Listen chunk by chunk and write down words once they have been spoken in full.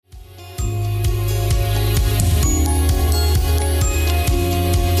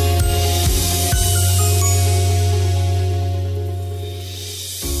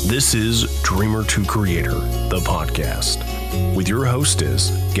This is Dreamer to Creator, the podcast, with your hostess,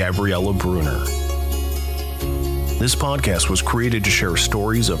 Gabriella Bruner. This podcast was created to share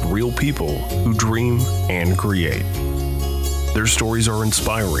stories of real people who dream and create. Their stories are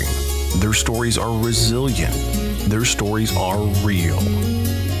inspiring. Their stories are resilient. Their stories are real.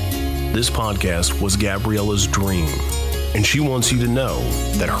 This podcast was Gabriella's dream, and she wants you to know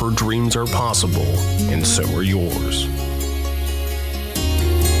that her dreams are possible, and so are yours.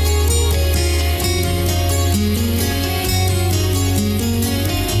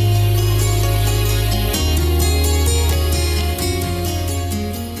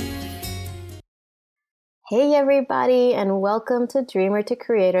 Hey everybody, and welcome to Dreamer to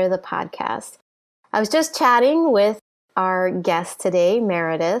Creator, the podcast. I was just chatting with our guest today,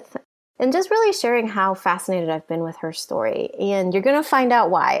 Meredith, and just really sharing how fascinated I've been with her story. And you're going to find out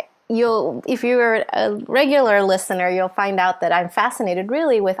why. If you're a regular listener, you'll find out that I'm fascinated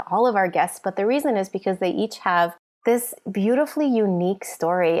really with all of our guests, but the reason is because they each have this beautifully unique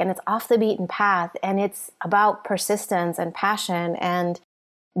story, and it's off the beaten path, and it's about persistence and passion and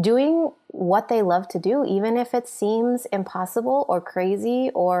doing what they love to do, even if it seems impossible or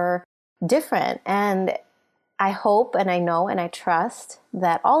crazy or different. And I hope and I know and I trust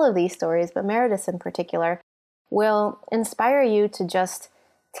that all of these stories, but Meredith in particular, will inspire you to just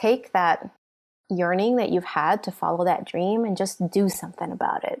take that yearning that you've had to follow that dream and just do something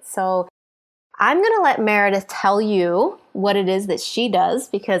about it. So I'm going to let Meredith tell you what it is that she does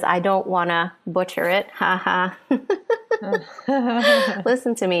because I don't want to butcher it. Haha.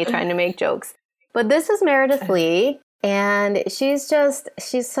 Listen to me trying to make jokes. But this is Meredith Lee, and she's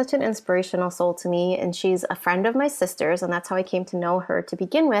such an inspirational soul to me, and she's a friend of my sister's, and that's how I came to know her to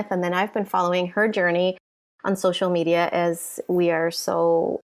begin with. And then I've been following her journey on social media, as we are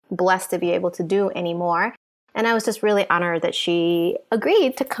so blessed to be able to do anymore. And I was just really honored that she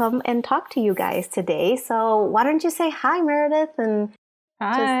agreed to come and talk to you guys today. So why don't you say hi, Meredith? And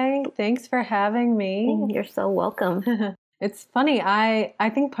hi, thanks for having me. You're so welcome. It's funny.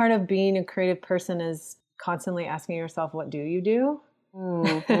 I think part of being a creative person is constantly asking yourself, what do you do?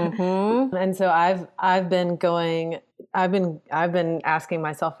 Mm-hmm. And so I've been asking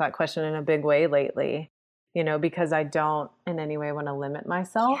myself that question in a big way lately, because I don't in any way want to limit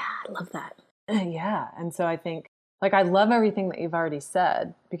myself. Yeah, I love that. Yeah. And so I think, I love everything that you've already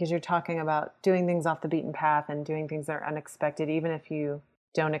said, because you're talking about doing things off the beaten path and doing things that are unexpected, even if you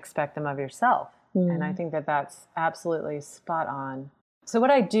don't expect them of yourself. And I think that that's absolutely spot on. So what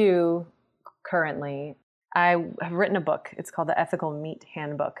I do currently, I have written a book. It's called The Ethical Meat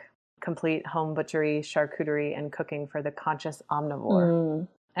Handbook, Complete Home Butchery, Charcuterie, and Cooking for the Conscious Omnivore.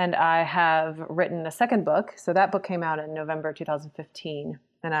 And I have written a second book. So that book came out in November 2015.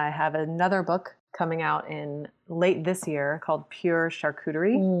 And I have another book coming out in late this year called Pure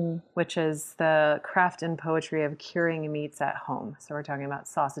Charcuterie, which is the craft and poetry of curing meats at home. So we're talking about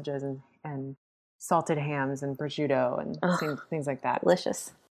sausages and salted hams and prosciutto and things like that.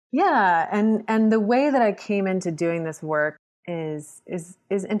 Delicious. Yeah. And the way that I came into doing this work is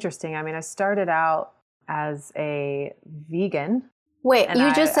interesting. I mean, I started out as a vegan. Wait,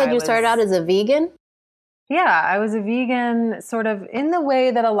 you just said you started out as a vegan? Yeah, I was a vegan sort of in the way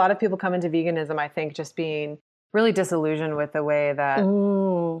that a lot of people come into veganism, I think, just being really disillusioned with the way that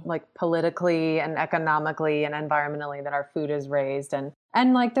politically and economically and environmentally that our food is raised. And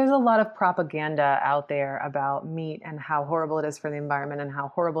there's a lot of propaganda out there about meat and how horrible it is for the environment and how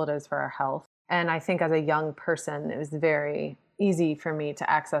horrible it is for our health. And I think as a young person, it was very easy for me to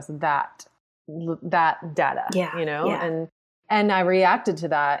access that data, Yeah. And I reacted to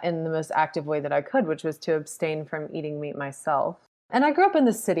that in the most active way that I could, which was to abstain from eating meat myself. And I grew up in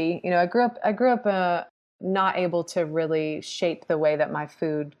the city. I grew up not able to really shape the way that my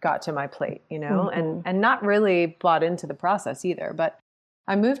food got to my plate, and not really bought into the process either. But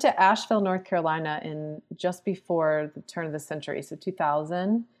I moved to Asheville, North Carolina in just before the turn of the century, so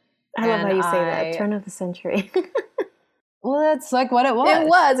 2000. I love how you say that, turn of the century. Well, that's like what it was. It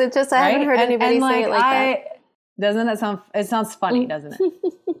was. It's just I haven't heard anybody say it like that. Doesn't it sound? It sounds funny, doesn't it?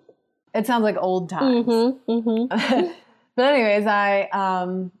 It sounds like old times. But anyways,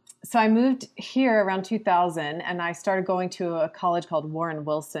 so I moved here around 2000, and I started going to a college called Warren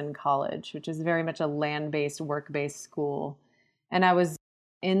Wilson College, which is very much a land-based, work-based school. And I was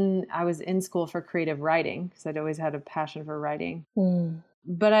in school for creative writing because I'd always had a passion for writing.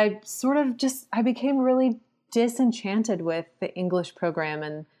 But I became really disenchanted with the English program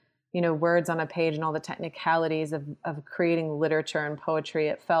and words on a page and all the technicalities of creating literature and poetry.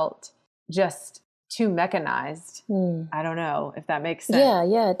 It felt just too mechanized. I don't know if that makes sense.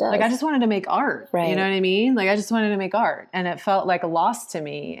 Yeah, it does. Like I just wanted to make art. Right. You know what I mean? Like I just wanted to make art. And it felt like a loss to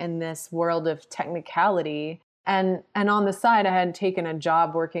me in this world of technicality. And on the side, I had taken a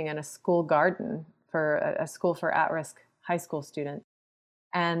job working in a school garden for a school for at-risk high school students.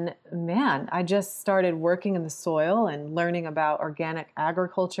 And man, I just started working in the soil and learning about organic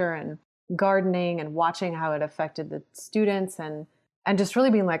agriculture and gardening and watching how it affected the students and just really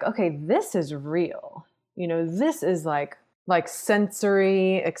being like, okay, this is real. You know, this is like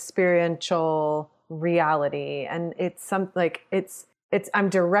sensory, experiential reality. And it's I'm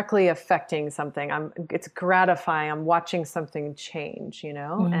directly affecting something. It's gratifying. I'm watching something change, you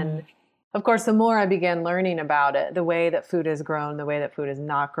know? And of course, the more I began learning about it, the way that food is grown, the way that food is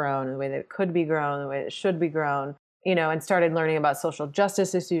not grown, the way that it could be grown, the way it should be grown, you know, and started learning about social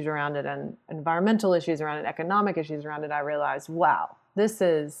justice issues around it and environmental issues around it, economic issues around it, I realized, wow, this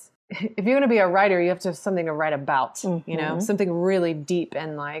is, if you're going to be a writer, you have to have something to write about, you know, something really deep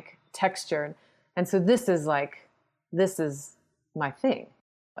and like textured. And so this is my thing.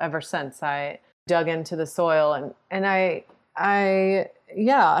 Ever since I dug into the soil and I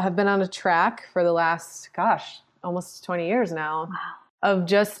have been on a track for the last, almost 20 years now of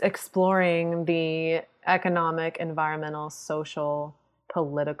just exploring the economic, environmental, social,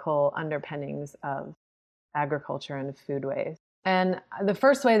 political underpinnings of agriculture and foodways. And the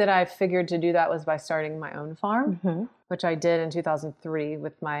first way that I figured to do that was by starting my own farm, which I did in 2003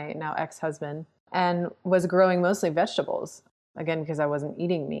 with my now ex-husband, and was growing mostly vegetables, again, because I wasn't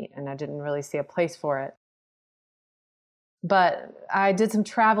eating meat and I didn't really see a place for it. But I did some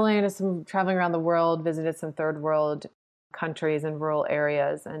traveling around the world, visited some third world countries and rural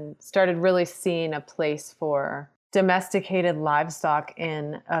areas, and started really seeing a place for domesticated livestock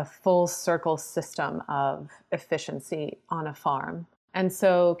in a full circle system of efficiency on a farm. And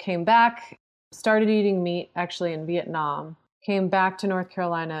so came back, started eating meat actually in Vietnam, came back to North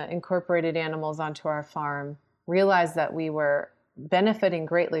Carolina, incorporated animals onto our farm, realized that we were benefiting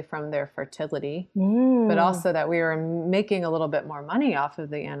greatly from their fertility, but also that we were making a little bit more money off of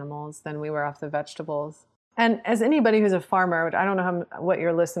the animals than we were off the vegetables. And as anybody who's a farmer, which I don't know what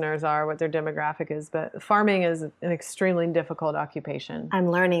your listeners are, what their demographic is, but farming is an extremely difficult occupation. I'm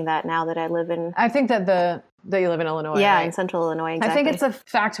learning that now that I live in... I think that that you live in Illinois, yeah, right? In central Illinois, exactly. I think it's a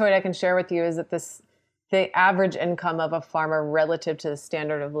factoid I can share with you is that the average income of a farmer relative to the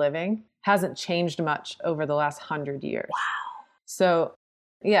standard of living hasn't changed much over the last 100 years. Wow. So,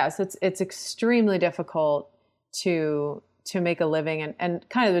 yeah, so it's extremely difficult to make a living, and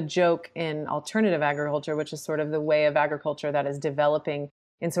kind of the joke in alternative agriculture, which is sort of the way of agriculture that is developing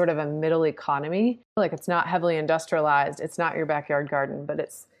in sort of a middle economy. Like it's not heavily industrialized, it's not your backyard garden, but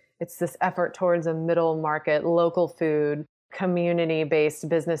it's this effort towards a middle market, local food, community-based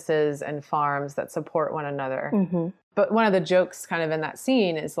businesses and farms that support one another. But one of the jokes kind of in that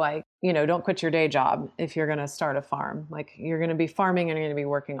scene is like, you know, don't quit your day job if you're going to start a farm. Like you're going to be farming and you're going to be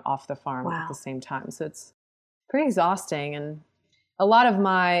working off the farm at the same time. So it's pretty exhausting. And a lot of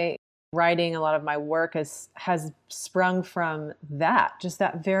my writing, a lot of my work has sprung from that, just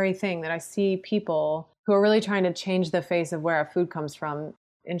that very thing that I see people who are really trying to change the face of where our food comes from,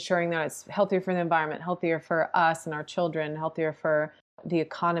 ensuring that it's healthier for the environment, healthier for us and our children, healthier for the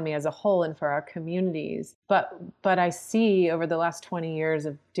economy as a whole and for our communities. But I see over the last 20 years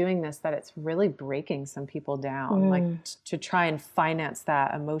of doing this that it's really breaking some people down, like to try and finance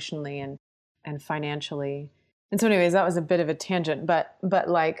that emotionally and financially. And so anyways, that was a bit of a tangent, but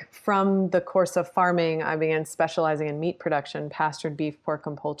like from the course of farming, I began specializing in meat production, pastured beef, pork,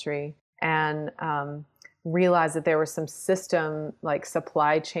 and poultry, and realized that there were some system like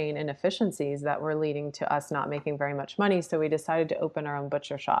supply chain inefficiencies that were leading to us not making very much money. So we decided to open our own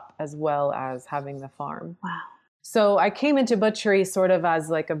butcher shop as well as having the farm. Wow. So I came into butchery sort of as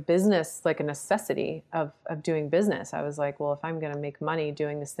like a business, like a necessity of doing business. I was like, well, if I'm going to make money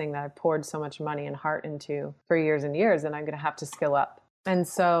doing this thing that I poured so much money and heart into for years and years, then I'm going to have to skill up. And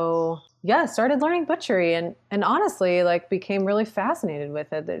so, yeah, started learning butchery and honestly, like became really fascinated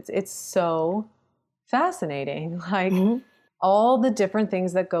with it. It's so fascinating. Like all the different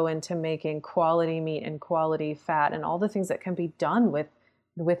things that go into making quality meat and quality fat and all the things that can be done with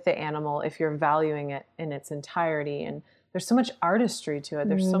the animal if you're valuing it in its entirety. And there's so much artistry to it.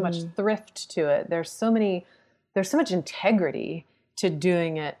 There's so much thrift to it. There's so much integrity to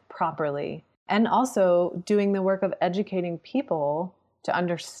doing it properly. And also doing the work of educating people to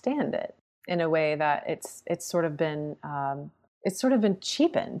understand it in a way that it's sort of been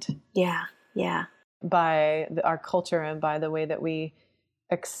cheapened. Yeah. Yeah. By our culture and by the way that we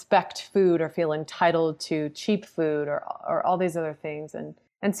expect food or feel entitled to cheap food or all these other things. And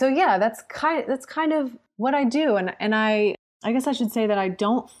And so, yeah, that's kind of what I do. And I guess I should say that I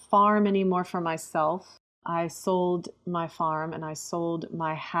don't farm anymore for myself. I sold my farm and I sold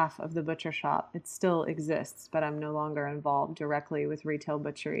my half of the butcher shop. It still exists, but I'm no longer involved directly with retail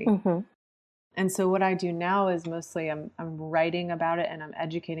butchery. Mm-hmm. And so what I do now is mostly I'm writing about it and I'm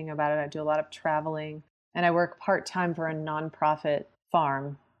educating about it. I do a lot of traveling, and I work part-time for a nonprofit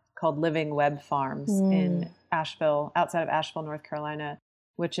farm called Living Web Farms in Asheville, outside of Asheville, North Carolina,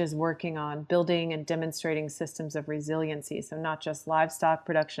 which is working on building and demonstrating systems of resiliency. So not just livestock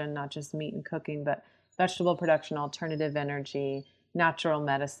production, not just meat and cooking, but vegetable production, alternative energy, natural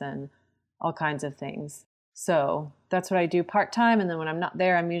medicine, all kinds of things. So that's what I do part-time. And then when I'm not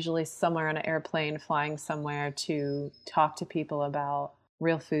there, I'm usually somewhere on an airplane flying somewhere to talk to people about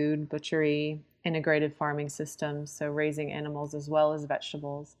real food, butchery, integrated farming systems. So raising animals as well as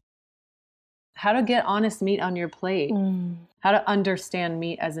vegetables. How to get honest meat on your plate. How to understand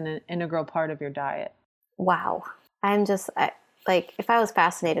meat as an integral part of your diet. Wow. I'm just like, if I was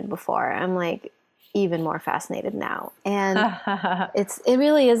fascinated before, I'm like even more fascinated now. And it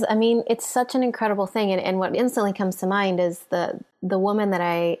really is. I mean, it's such an incredible thing. And what instantly comes to mind is the woman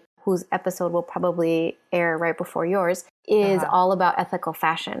whose episode will probably air right before yours is all about ethical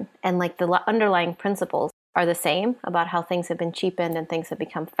fashion. And like the underlying principles are the same about how things have been cheapened and things have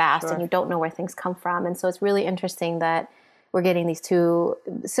become fast and you don't know where things come from. And so it's really interesting that we're getting these two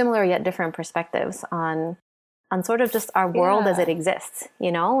similar yet different perspectives on sort of just our world as it exists,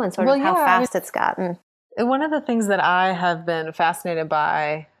 and sort of how fast it's gotten. One of the things that I have been fascinated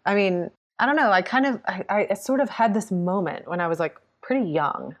by, I mean, I don't know, I sort of had this moment when I was like pretty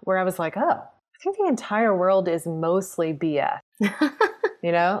young where I was like, oh, I think the entire world is mostly BS. I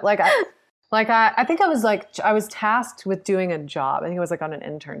think I was tasked with doing a job. I think it was like on an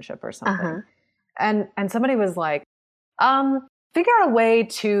internship or something. And somebody was like, figure out a way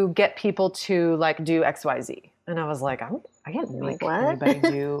to get people to like do XYZ. And I was like, I can't make anybody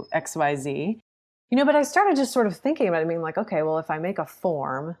do XYZ. But I started just sort of thinking about it, being like, okay, well, if I make a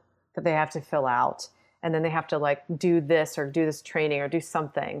form that they have to fill out and then they have to like do this or do this training or do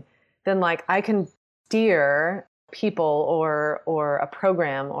something, then like I can steer people or a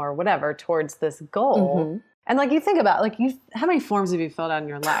program or whatever towards this goal. And like you think about how many forms have you filled out in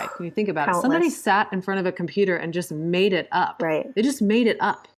your life? When you think about it, somebody sat in front of a computer and just made it up. Right. They just made it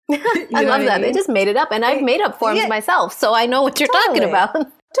up. I love that. They just made it up. And I've made up forms myself, so I know what you're talking about.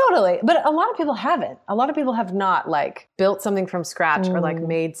 Totally. But a lot of people haven't. A lot of people have not like built something from scratch or like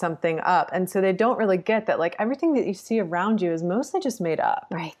made something up. And so they don't really get that like everything that you see around you is mostly just made up.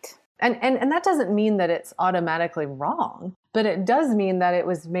 Right. And that doesn't mean that it's automatically wrong, but it does mean that it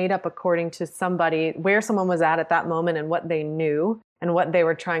was made up according to somebody, where someone was at that moment and what they knew and what they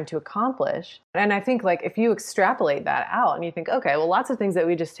were trying to accomplish. And I think like if you extrapolate that out and you think, okay, well, lots of things that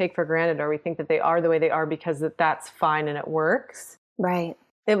we just take for granted or we think that they are the way they are because that's fine and it works. Right.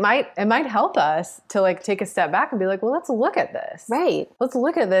 It might help us to like take a step back and be like, well, let's look at this. Right. Let's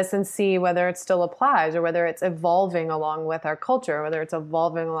look at this and see whether it still applies or whether it's evolving along with our culture, whether it's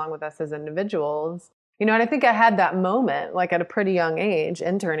evolving along with us as individuals. And I think I had that moment like at a pretty young age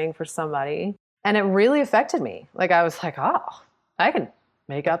interning for somebody, and it really affected me. Like I was like, oh, I can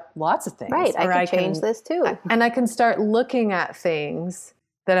make up lots of things. Right. I can change this too. And I can start looking at things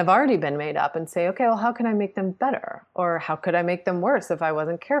that have already been made up and say, okay, well, how can I make them better? Or how could I make them worse if I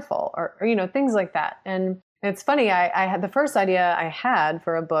wasn't careful? Or things like that. And it's funny, I had the first idea I had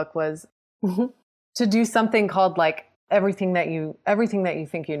for a book was to do something called like everything that you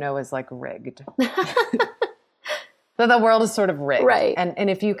think you know is like rigged. So the world is sort of rigged. Right. And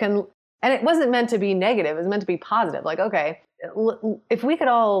if you can, and it wasn't meant to be negative, it was meant to be positive. Like, okay, if we could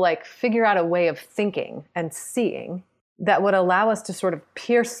all like figure out a way of thinking and seeing that would allow us to sort of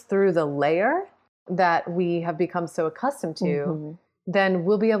pierce through the layer that we have become so accustomed to, then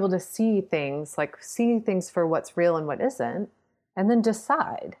we'll be able to see things for what's real and what isn't, and then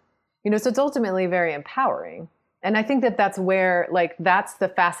decide. So it's ultimately very empowering. And I think that that's where, like, that's the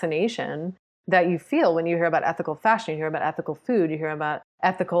fascination that you feel when you hear about ethical fashion, you hear about ethical food, you hear about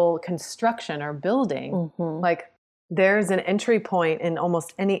ethical construction or building. Like, there's an entry point in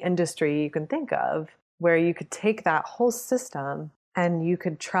almost any industry you can think of where you could take that whole system and you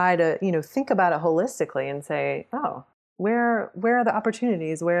could try to, think about it holistically and say, oh, where are the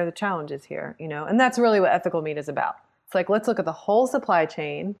opportunities? Where are the challenges here? And that's really what ethical meat is about. It's like, let's look at the whole supply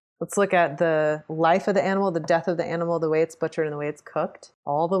chain. Let's look at the life of the animal, the death of the animal, the way it's butchered and the way it's cooked,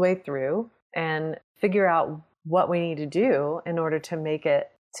 all the way through, and figure out what we need to do in order to make it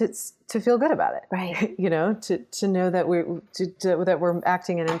to feel good about it. Right. To know that that we're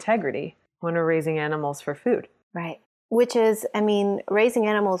acting in integrity when we're raising animals for food. Right. Which is, I mean, raising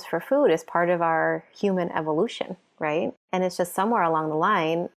animals for food is part of our human evolution, right? And it's just somewhere along the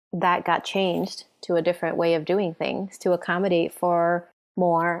line that got changed to a different way of doing things to accommodate for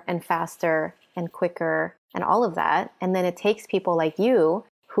more and faster and quicker and all of that. And then it takes people like you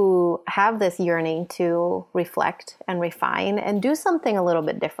who have this yearning to reflect and refine and do something a little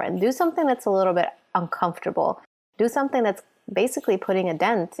bit different, do something that's a little bit uncomfortable, do something that's basically putting a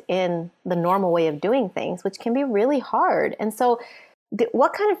dent in the normal way of doing things, which can be really hard. And so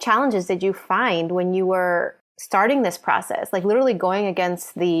what kind of challenges did you find when you were starting this process, like literally going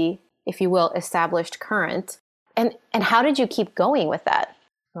against the, if you will, established current? And how did you keep going with that?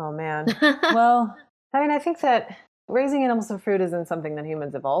 Oh, man. Well, I mean, I think that raising animals for food isn't something that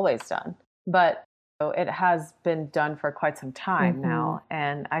humans have always done, but it has been done for quite some time now.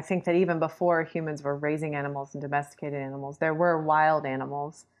 And I think that even before humans were raising animals and domesticated animals, there were wild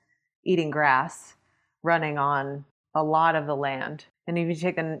animals eating grass, running on a lot of the land. And if you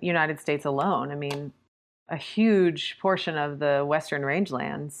take the United States alone, I mean, a huge portion of the Western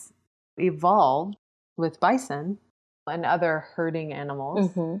rangelands evolved with bison and other herding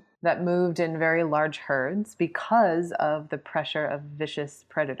animals that moved in very large herds because of the pressure of vicious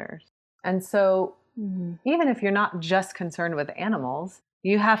predators. And so even if you're not just concerned with animals,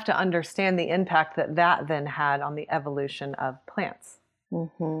 you have to understand the impact that that then had on the evolution of plants.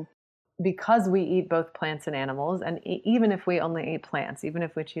 Because we eat both plants and animals, and even if we only eat plants, even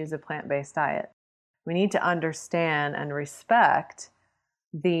if we choose a plant-based diet, we need to understand and respect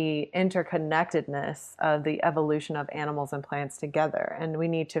the interconnectedness of the evolution of animals and plants together. And we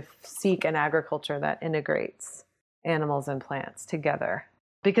need to seek an agriculture that integrates animals and plants together,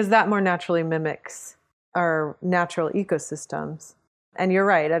 because that more naturally mimics our natural ecosystems. And you're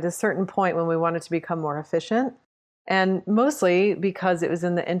right, at a certain point when we wanted to become more efficient, and mostly because it was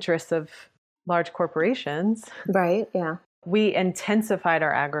in the interests of large corporations. Right, yeah. We intensified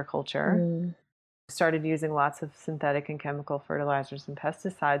our agriculture, started using lots of synthetic and chemical fertilizers and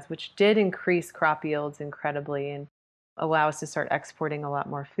pesticides, which did increase crop yields incredibly and allow us to start exporting a lot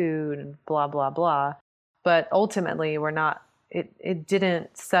more food and blah, blah, blah. But ultimately, it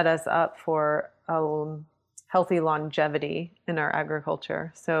didn't set us up for a healthy longevity in our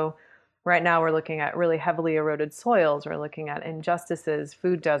agriculture. So right now we're looking at really heavily eroded soils. We're looking at injustices,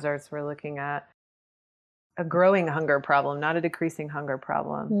 food deserts. We're looking at a growing hunger problem, not a decreasing hunger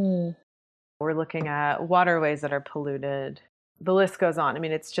problem. We're looking at waterways that are polluted. The list goes on. I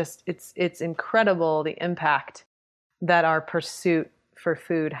mean, it's incredible the impact that our pursuit for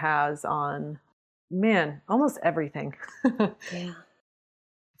food has on, man, almost everything. Yeah.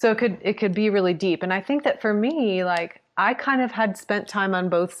 So it could be really deep. And I think that for me, like, I kind of had spent time on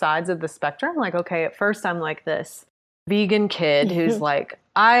both sides of the spectrum. Like, okay, at first I'm like this vegan kid who's like,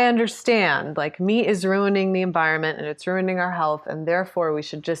 I understand, like, meat is ruining the environment and it's ruining our health, and therefore we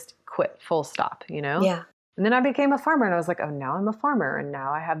should just quit, full stop, you know? Yeah. And then I became a farmer, and I was like, oh, now I'm a farmer, and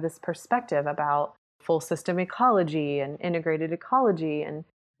now I have this perspective about full system ecology and integrated ecology.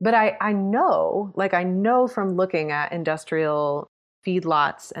 But I know from looking at industrial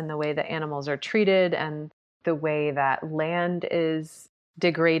feedlots and the way that animals are treated and the way that land is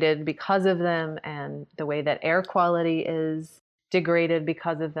degraded because of them and the way that air quality is degraded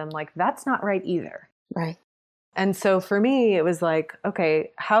because of them, like, that's not right either. Right. And so for me, it was like,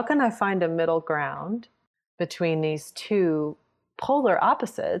 okay, how can I find a middle ground between these two polar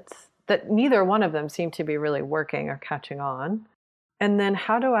opposites that neither one of them seem to be really working or catching on? And then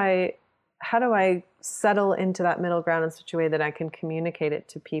how do I settle into that middle ground in such a way that I can communicate it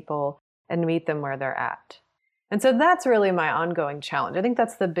to people and meet them where they're at? And so that's really my ongoing challenge. I think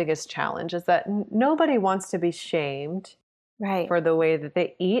that's the biggest challenge, is that nobody wants to be shamed for the way that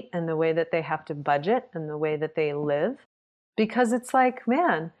they eat and the way that they have to budget and the way that they live. Because it's like,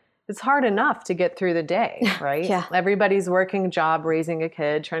 man, it's hard enough to get through the day, right? Yeah. Everybody's working a job, raising a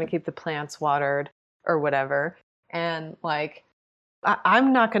kid, trying to keep the plants watered or whatever. And like,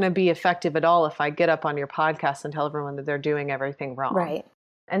 I'm not going to be effective at all if I get up on your podcast and tell everyone that they're doing everything wrong. Right.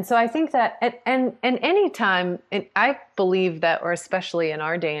 And so I think that, and any time, I believe that, or especially in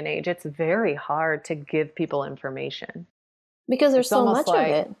our day and age, it's very hard to give people information. Because there's so much of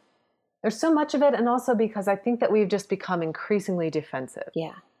it. There's so much of it. And also because I think that we've just become increasingly defensive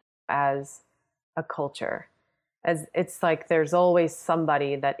as a culture. As it's like there's always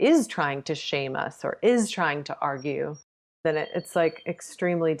somebody that is trying to shame us or is trying to argue. Then it's like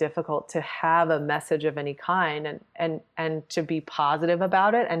extremely difficult to have a message of any kind and to be positive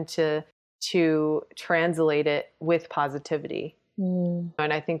about it and to translate it with positivity. And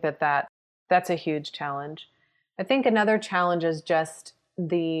I think that's a huge challenge. I think another challenge is just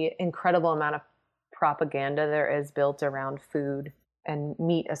the incredible amount of propaganda there is built around food and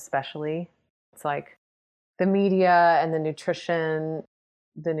meat especially. It's like the media and the nutrition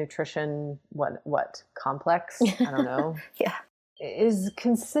what complex, I don't know. Yeah. Is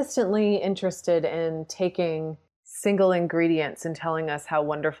consistently interested in taking single ingredients and telling us how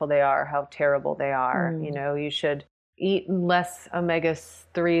wonderful they are, how terrible they are. You know, you should eat less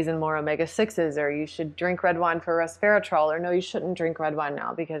omega-3s and more omega-6s, or you should drink red wine for resveratrol, or no, you shouldn't drink red wine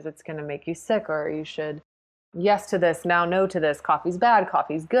now because it's going to make you sick, or you should yes to this, now no to this, coffee's bad,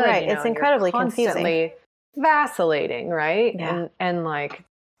 coffee's good. Right, you know, it's incredibly constantly confusing. Vacillating, right? Yeah. And like,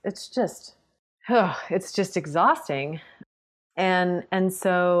 it's just exhausting. And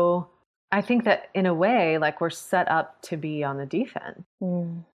so I think that in a way, like, we're set up to be on the defense.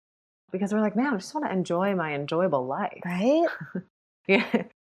 Because we're like, man, I just want to enjoy my enjoyable life. Right? Yeah.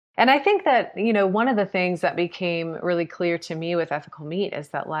 And I think that, you know, one of the things that became really clear to me with ethical meat is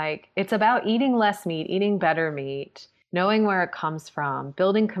that, like, it's about eating less meat, eating better meat, knowing where it comes from,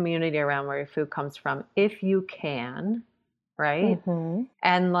 building community around where your food comes from, if you can, right?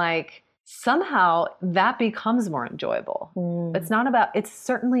 And like, somehow that becomes more enjoyable. It's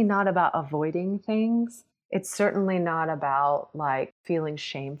certainly not about avoiding things. It's certainly not about like feeling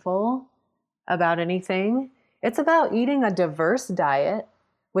shameful about anything. It's about eating a diverse diet,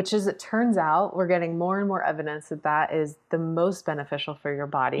 which, as it turns out, we're getting more and more evidence that that is the most beneficial for your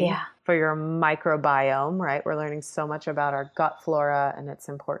body, for your microbiome, right? We're learning so much about our gut flora and its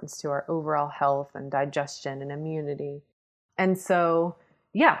importance to our overall health and digestion and immunity. And so,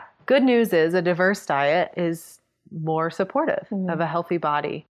 yeah, good news is a diverse diet is more supportive of a healthy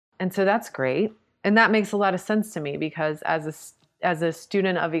body. And so that's great. And that makes a lot of sense to me because as a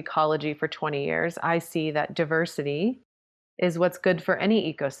student of ecology for 20 years, I see that diversity is what's good for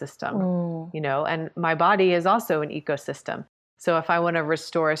any ecosystem, you know, and my body is also an ecosystem. So if I want to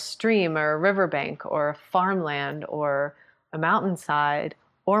restore a stream or a riverbank or a farmland or a mountainside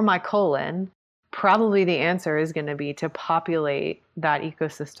or my colon, probably the answer is going to be to populate that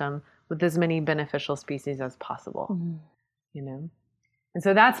ecosystem with as many beneficial species as possible, you know? And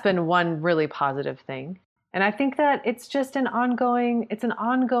so that's been one really positive thing. And I think that it's just an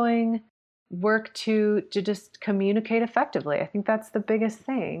ongoing work to just communicate effectively. I think that's the biggest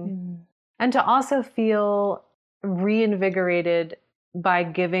thing. And to also feel reinvigorated by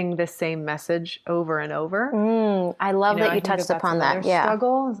giving the same message over and over. I love that you touched upon that. Yeah.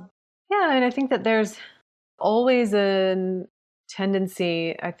 Struggle. Yeah. And I think that there's always a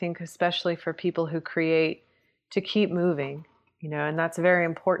tendency, I think, especially for people who create, to keep moving, you know, and that's very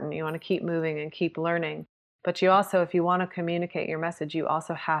important. You want to keep moving and keep learning. But you also, if you want to communicate your message, you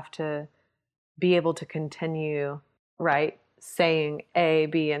also have to be able to continue, right, saying A,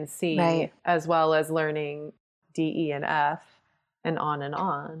 B, and C, right, as well as learning D, E, and F, and on and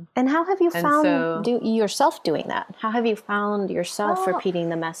on. And how have you found yourself doing that? How have you found yourself repeating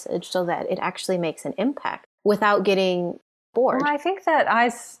the message so that it actually makes an impact without getting bored? Well, I think that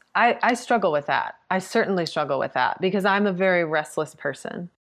I struggle with that. I certainly struggle with that because I'm a very restless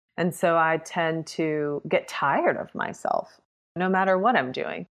person. And so I tend to get tired of myself no matter what I'm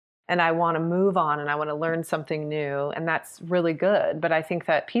doing. And I want to move on and I want to learn something new. And that's really good. But I think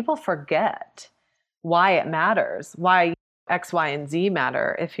that people forget why it matters, why X, Y, and Z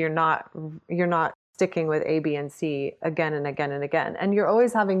matter if you're not sticking with A, B, and C again and again and again. And you're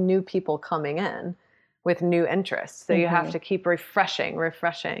always having new people coming in with new interests. So you have to keep refreshing,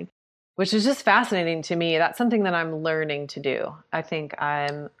 which is just fascinating to me. That's something that I'm learning to do. I think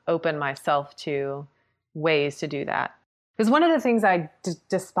I'm open myself to ways to do that. Because one of the things I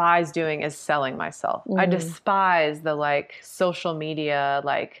despise doing is selling myself. I despise the social media,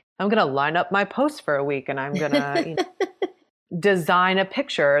 I'm going to line up my posts for a week and I'm going to design a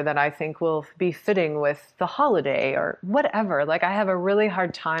picture that I think will be fitting with the holiday or whatever. I have a really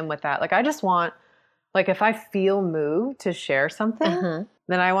hard time with that. I just want, if I feel moved to share something,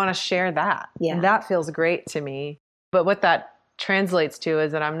 then I want to share that. Yeah. And that feels great to me. But what that translates to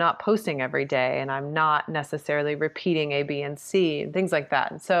is that I'm not posting every day and I'm not necessarily repeating A, B, and C and things like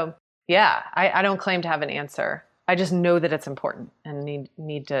that. And so, yeah, I don't claim to have an answer. I just know that it's important and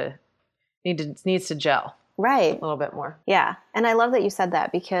needs to gel. Right. A little bit more. Yeah. And I love that you said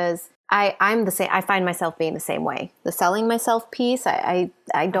that because I'm the same. I find myself being the same way. The selling myself piece, I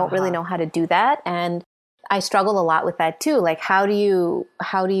don't really know how to do that. And I struggle a lot with that too. How do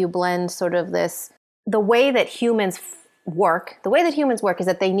you blend sort of this, the way that humans work is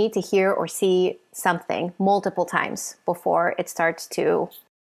that they need to hear or see something multiple times before it starts to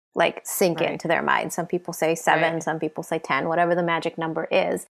sink into their mind. Some people say 7, some people say 10, whatever the magic number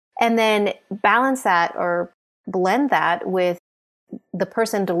is. And then balance that or blend that with the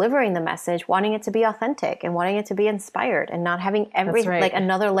person delivering the message wanting it to be authentic and wanting it to be inspired and not having like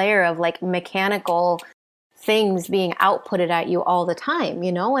another layer of like mechanical things being outputted at you all the time,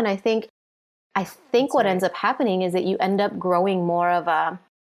 you know? And I think what ends up happening is that you end up growing more of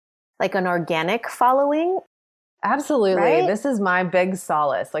like an organic following. Absolutely. Right? This is my big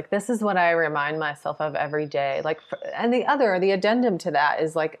solace. Like, this is what I remind myself of every day. Like, and the addendum to that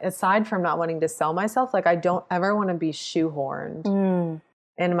is like, aside from not wanting to sell myself, like I don't ever want to be shoehorned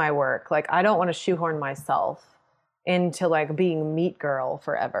in my work. Like, I don't want to shoehorn myself into like being meat girl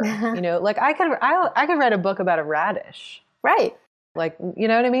forever. You know, like I could write a book about a radish. Right. Like, you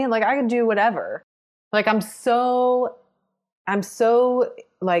know what I mean? Like I could do whatever. Like I'm so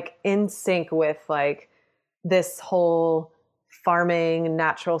like in sync with like this whole farming,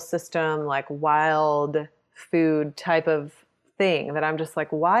 natural system, like wild food type of thing that I'm just like,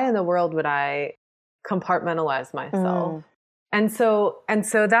 why in the world would I compartmentalize myself? And so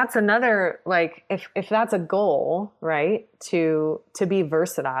that's another, like, if that's a goal, right, to be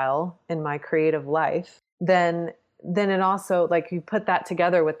versatile in my creative life, then it also, like, you put that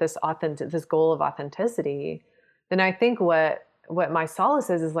together with this goal of authenticity, then I think what my solace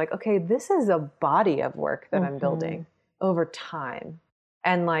is like, okay, this is a body of work that I'm building over time.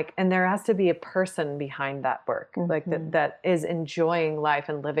 And like, and there has to be a person behind that work, like that is enjoying life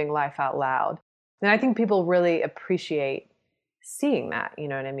and living life out loud. And I think people really appreciate seeing that, you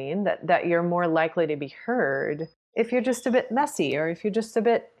know what I mean? That you're more likely to be heard if you're just a bit messy, or if you're just a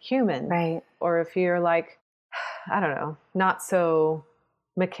bit human, right? Or if you're like, I don't know, not so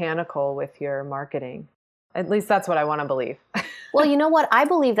mechanical with your marketing. At least that's what I want to believe. Well, you know what? I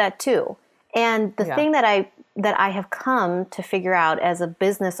believe that too. And the thing that I have come to figure out as a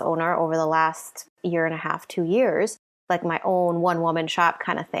business owner over the last 1.5, 2 years, like my own one-woman shop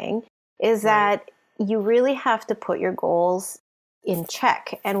kind of thing, is that you really have to put your goals in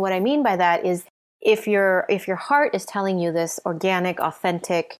check. And what I mean by that is if your heart is telling you this organic,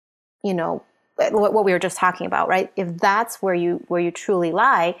 authentic, you know, what we were just talking about, right? If that's where you truly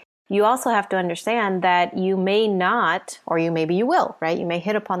lie, you also have to understand that you may not, or maybe you will, right? You may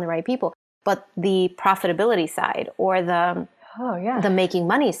hit upon the right people, but the profitability side or the making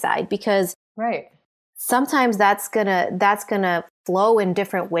money side, because sometimes that's gonna flow in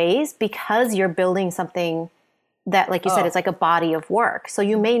different ways because you're building something that, like you said, it's like a body of work. So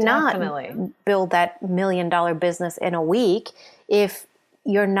you may not build that $1 million business in a week if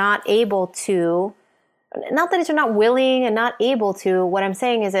you're not able to. Not that you're not willing and not able to. What I'm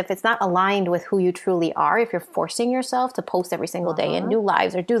saying is if it's not aligned with who you truly are, if you're forcing yourself to post every single day and new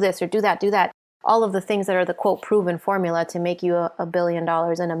lives or do this or do that, all of the things that are the quote proven formula to make you $1 billion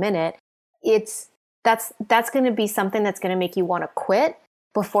in a minute, that's going to be something that's going to make you want to quit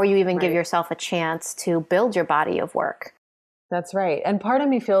before you even give yourself a chance to build your body of work. That's right. And part of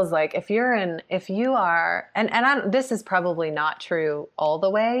me feels like if you are, and this is probably not true all the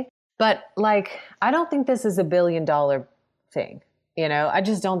way, but like, I don't think this is $1 billion thing. You know, I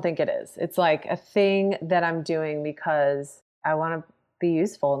just don't think it is. It's like a thing that I'm doing because I want to be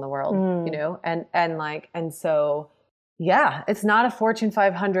useful in the world, you know? And so, yeah, it's not a Fortune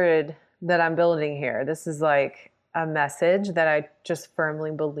 500 that I'm building here. This is like a message that I just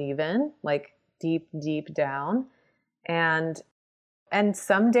firmly believe in, like deep, deep down. And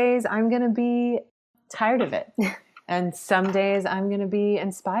some days I'm going to be tired of it. And some days I'm going to be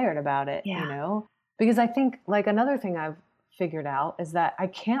inspired about it, you know, because I think like another thing I've figured out is that I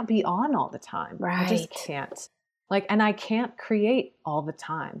can't be on all the time. Right. I just can't. Like, and I can't create all the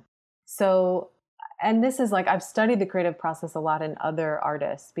time. So, and this is like, I've studied the creative process a lot in other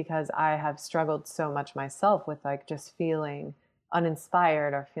artists because I have struggled so much myself with like just feeling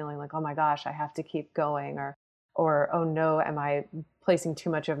uninspired or feeling like, oh my gosh, I have to keep going, or oh no, am I placing too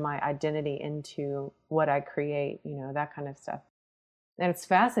much of my identity into what I create, you know, that kind of stuff. And it's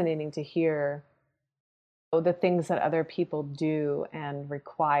fascinating to hear the things that other people do and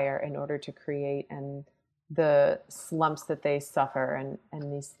require in order to create, and the slumps that they suffer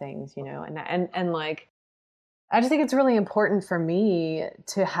and these things, you know, and like, I just think it's really important for me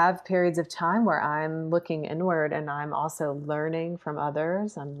to have periods of time where I'm looking inward and I'm also learning from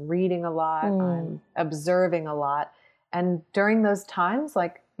others. I'm reading a lot. I'm observing a lot. And during those times,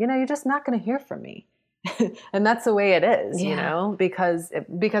 like, you know, you're just not going to hear from me. And that's the way it is, you know, because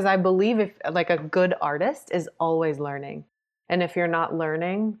I believe if like a good artist is always learning. And if you're not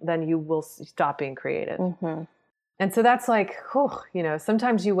learning, then you will stop being creative. Mm-hmm. And so that's like, you know,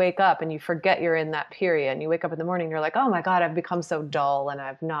 sometimes you wake up and you forget you're in that period, and you wake up in the morning and you're like, oh my God, I've become so dull and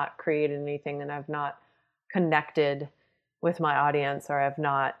I've not created anything and I've not connected with my audience, or I've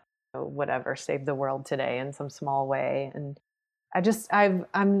not, you know, whatever, saved the world today in some small way. And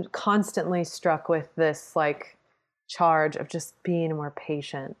I'm constantly struck with this like charge of just being more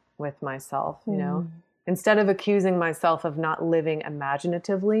patient with myself, you know, instead of accusing myself of not living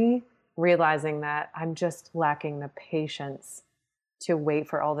imaginatively, realizing that I'm just lacking the patience to wait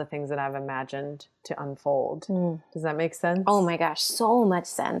for all the things that I've imagined to unfold. Does that make sense? Oh my gosh, so much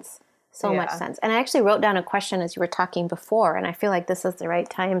sense. So much sense. And I actually wrote down a question as you were talking before, and I feel like this is the right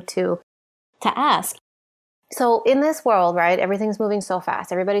time to ask. So in this world, right, everything's moving so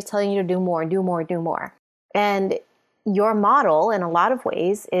fast. Everybody's telling you to do more, do more, do more. And your model in a lot of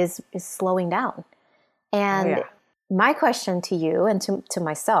ways is slowing down. And my question to you and to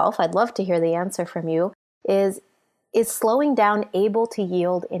myself, I'd love to hear the answer from you, is slowing down able to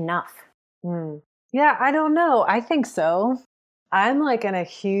yield enough? Yeah, I don't know. I think so. I'm like in a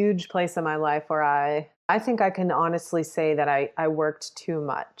huge place in my life where I think I can honestly say that I worked too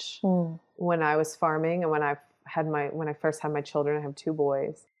much when I was farming and when I first had my children. I have 2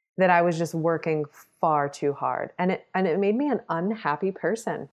 boys. That I was just working far too hard, and it made me an unhappy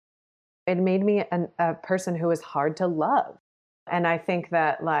person. It made me a person who was hard to love, and I think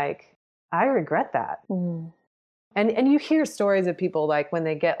that like I regret that. And you hear stories of people like when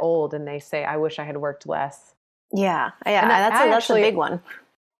they get old and they say, "I wish I had worked less." Yeah, that's a big one.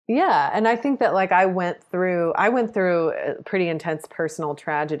 Yeah, and I think that like I went through a pretty intense personal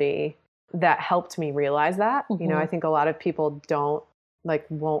tragedy that helped me realize that. You know, I think a lot of people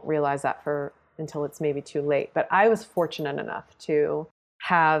won't realize that until it's maybe too late. But I was fortunate enough to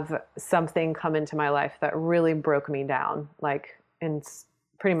have something come into my life that really broke me down, like in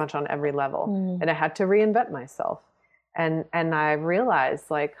pretty much on every level. And I had to reinvent myself. And I realized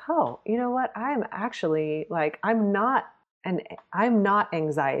like, oh, you know what? I'm actually like, I'm not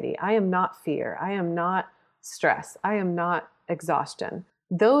anxiety. I am not fear. I am not stress. I am not exhaustion.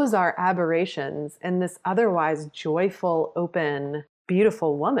 Those are aberrations in this otherwise joyful, open,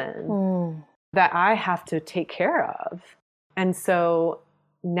 beautiful woman that I have to take care of. And so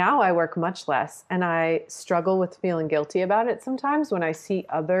now I work much less, and I struggle with feeling guilty about it sometimes when I see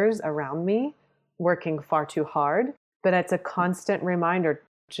others around me working far too hard. But it's a constant reminder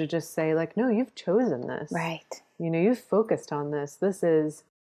to just say like, no, you've chosen this. Right. You know, you've focused on this.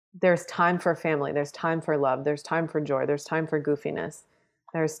 There's time for family. There's time for love. There's time for joy. There's time for goofiness.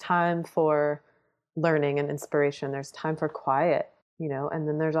 There's time for learning and inspiration. There's time for quiet, you know, and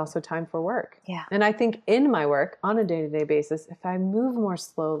then there's also time for work. Yeah. And I think in my work on a day-to-day basis, if I move more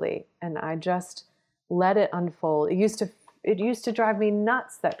slowly and I just let it unfold, it used to drive me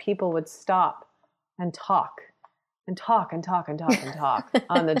nuts that people would stop and talk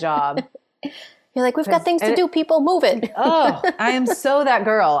on the job. You're like, we've got things to do, people, move it. Oh, I am so that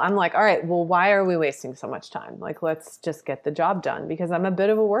girl. I'm like, all right, well, why are we wasting so much time? Like, let's just get the job done, because I'm a bit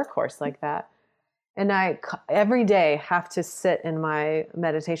of a workhorse like that. And I every day have to sit in my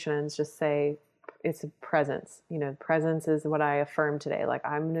meditation and just say, it's a presence. You know, presence is what I affirm today. Like,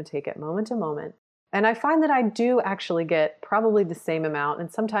 I'm going to take it moment to moment. And I find that I do actually get probably the same amount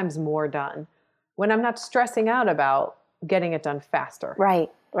and sometimes more done when I'm not stressing out about getting it done faster. Right.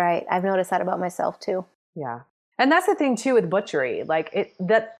 I've noticed that about myself too. Yeah. And that's the thing too with butchery. Like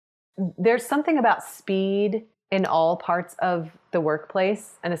there's something about speed in all parts of the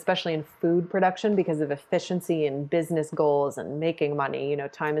workplace, and especially in food production because of efficiency and business goals and making money, you know,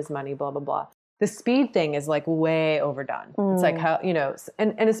 time is money, blah, blah, blah. The speed thing is like way overdone. It's like how, you know,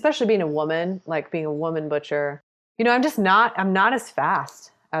 and especially being a woman, like being a woman butcher, you know, I'm not as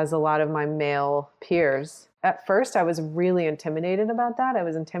fast as a lot of my male peers. At first, I was really intimidated about that. I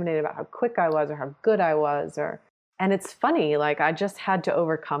was intimidated about how quick I was or how good I was. And it's funny, like I just had to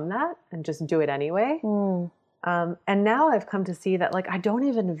overcome that and just do it anyway. And now I've come to see that like I don't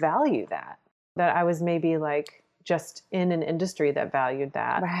even value that I was maybe like just in an industry that valued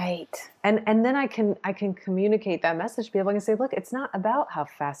that. Right. And then I can communicate that message to people. I can say, look, it's not about how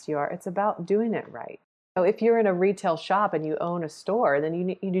fast you are. It's about doing it right. So if you're in a retail shop and you own a store, then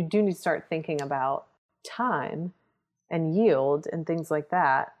you do need to start thinking about time and yield and things like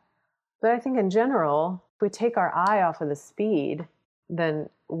that. But I think in general, if we take our eye off of the speed, then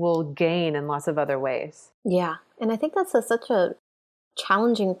we'll gain in lots of other ways. Yeah. And I think that's such a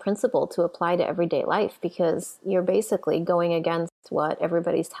challenging principle to apply to everyday life, because you're basically going against what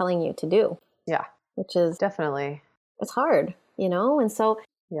everybody's telling you to do. Yeah. Which is definitely, it's hard, you know? And so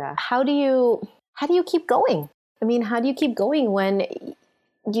yeah, how do you keep going? I mean, how do you keep going when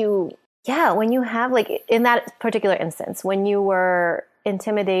you have, like in that particular instance, when you were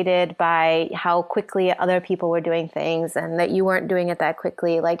intimidated by how quickly other people were doing things and that you weren't doing it that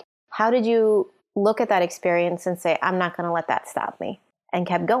quickly, like how did you look at that experience and say, I'm not going to let that stop me, and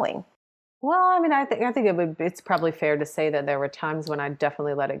kept going? Well, I mean, I think it's probably fair to say that there were times when I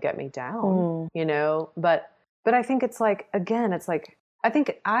definitely let it get me down, you know, but I think it's like, again, it's like, I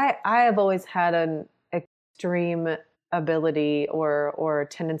think I have always had an extreme ability or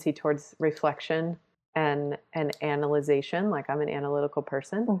tendency towards reflection and analyzation. Like, I'm an analytical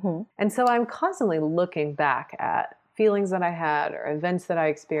person. And so I'm constantly looking back at feelings that I had or events that I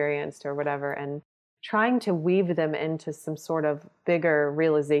experienced or whatever, and trying to weave them into some sort of bigger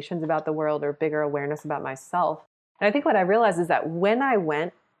realizations about the world or bigger awareness about myself. And I think what I realized is that when I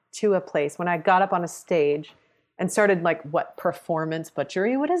went to a place, when I got up on a stage and started like, what, performance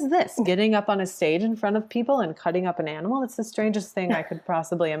butchery? What is this? Getting up on a stage in front of people and cutting up an animal? It's the strangest thing I could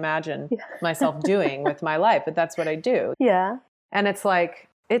possibly imagine myself doing with my life, but that's what I do. Yeah. And it's like,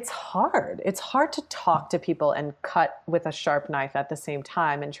 it's hard. It's hard to talk to people and cut with a sharp knife at the same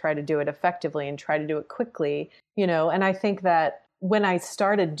time and try to do it effectively and try to do it quickly, you know? And I think that when I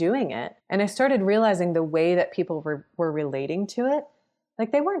started doing it and I started realizing the way that people were relating to it,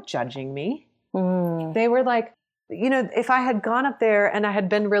 like, they weren't judging me. They were like, you know, if I had gone up there and I had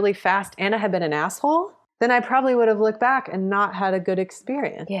been really fast and I had been an asshole, then I probably would have looked back and not had a good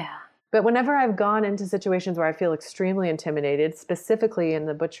experience. Yeah. But whenever I've gone into situations where I feel extremely intimidated, specifically in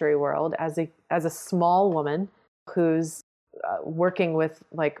the butchery world, as a small woman who's working with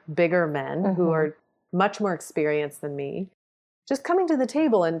like bigger men who are much more experienced than me, just coming to the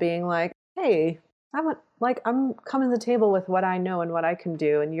table and being like, hey, I'm coming to the table with what I know and what I can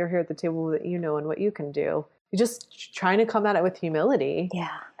do, and you're here at the table with what you know and what you can do. You're just trying to come at it with humility,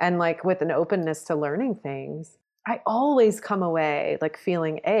 and like with an openness to learning things. I always come away like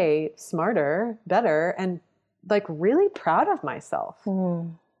feeling smarter, better, and like really proud of myself.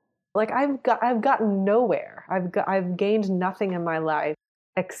 Like, I've gotten nowhere. I've gained nothing in my life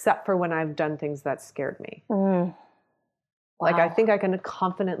except for when I've done things that scared me. Like, I think I can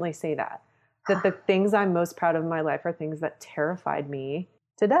confidently say that the things I'm most proud of in my life are things that terrified me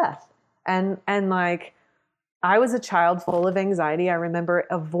to death. And like, I was a child full of anxiety. I remember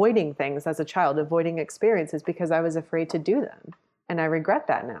avoiding things as a child, avoiding experiences because I was afraid to do them. And I regret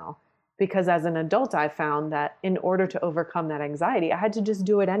that now, because as an adult, I found that in order to overcome that anxiety, I had to just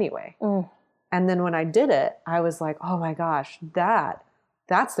do it anyway. And then when I did it, I was like, oh my gosh,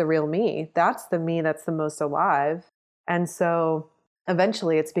 that's the real me. That's the me that's the most alive. And so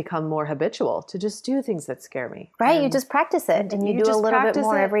eventually it's become more habitual to just do things that scare me. Right. And you just practice it and you do a little bit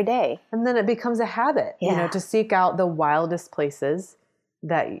more every day. And then it becomes a habit, you know, to seek out the wildest places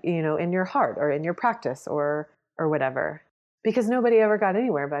that, you know, in your heart or in your practice or whatever, because nobody ever got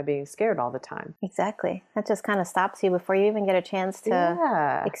anywhere by being scared all the time. Exactly. That just kind of stops you before you even get a chance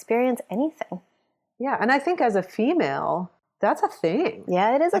to experience anything. Yeah. And I think as a female, that's a thing.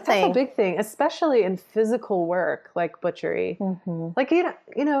 Yeah, it is like, a thing. That's a big thing, especially in physical work like butchery. Like,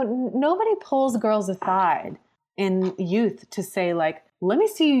 you know, nobody pulls girls aside in youth to say, like, let me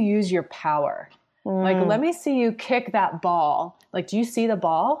see you use your power. Like, let me see you kick that ball. Like, do you see the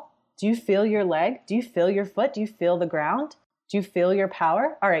ball? Do you feel your leg? Do you feel your foot? Do you feel the ground? Do you feel your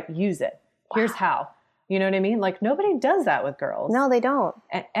power? All right, use it. Here's how. You know what I mean? Like, nobody does that with girls. No, they don't.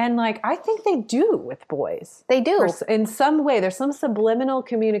 And like, I think they do with boys. They do. In some way, there's some subliminal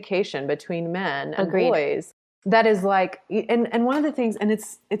communication between men and boys that is like, and one of the things, and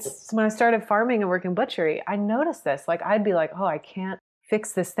it's when I started farming and working butchery, I noticed this. Like, I'd be like, oh, I can't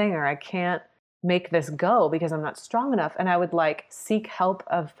fix this thing, or I can't make this go because I'm not strong enough. And I would like seek help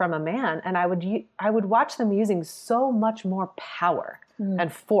from a man, and I would watch them using so much more power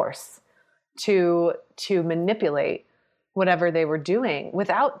and force to manipulate whatever they were doing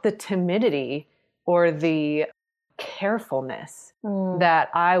without the timidity or the carefulness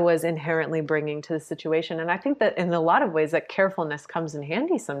that I was inherently bringing to the situation. And I think that in a lot of ways that carefulness comes in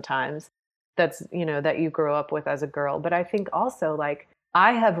handy sometimes. That's, you know, that you grow up with as a girl. But I think also, like,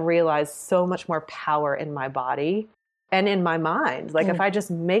 I have realized so much more power in my body and in my mind. Like, if I just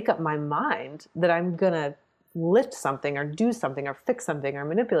make up my mind that I'm going to lift something or do something or fix something or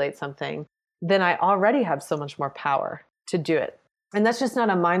manipulate something, then I already have so much more power to do it. And that's just not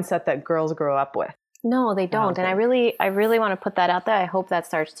a mindset that girls grow up with. No, they don't. And I really want to put that out there. I hope that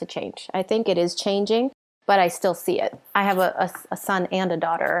starts to change. I think it is changing, but I still see it. I have a son and a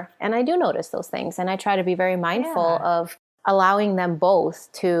daughter, and I do notice those things. And I try to be very mindful of allowing them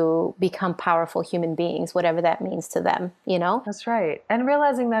both to become powerful human beings, whatever that means to them, you know? That's right. And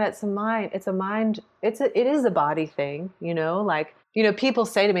realizing that it is a body thing, you know, like, you know, people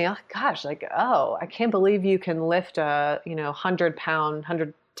say to me, oh gosh, like, oh, I can't believe you can lift a, 100-pound,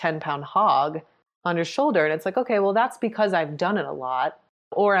 110-pound hog on your shoulder. And it's like, okay, well, that's because I've done it a lot.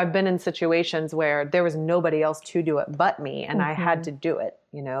 Or I've been in situations where there was nobody else to do it but me, and I had to do it,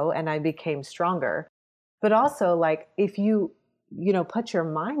 and I became stronger. But also, like, if you put your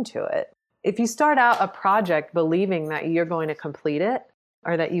mind to it, if you start out a project believing that you're going to complete it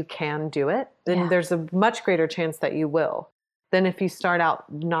or that you can do it, then there's a much greater chance that you will than if you start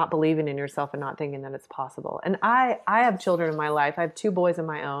out not believing in yourself and not thinking that it's possible. And I have children in my life. I have 2 boys of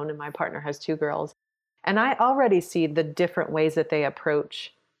my own, and my partner has 2 girls. And I already see the different ways that they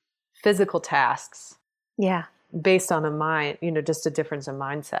approach physical tasks. Yeah. Based on a mind, just a difference in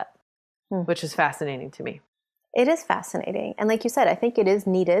mindset, which is fascinating to me. It is fascinating. And like you said, I think it is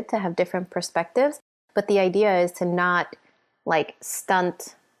needed to have different perspectives. But the idea is to not like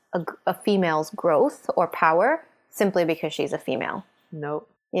stunt a female's growth or power simply because she's a female. Nope.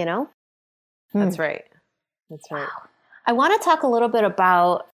 That's right. That's right. Wow. I want to talk a little bit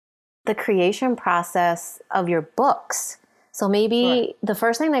about the creation process of your books. So maybe the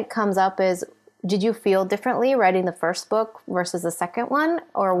first thing that comes up is, did you feel differently writing the first book versus the second one?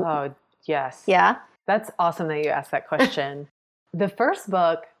 Or Oh, yes. Yeah. That's awesome that you asked that question. The first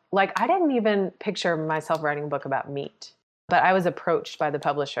book, like, I didn't even picture myself writing a book about meat, but I was approached by the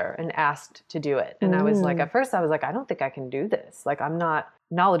publisher and asked to do it. And I was like, at first I was like, I don't think I can do this. Like, I'm not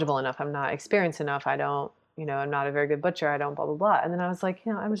knowledgeable enough. I'm not experienced enough. I don't, I'm not a very good butcher. I don't blah, blah, blah. And then I was like,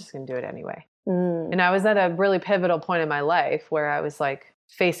 I'm just going to do it anyway. And I was at a really pivotal point in my life where I was like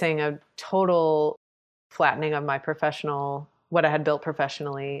facing a total flattening of my what I had built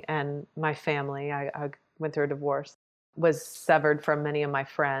professionally, and my family. I went through a divorce, was severed from many of my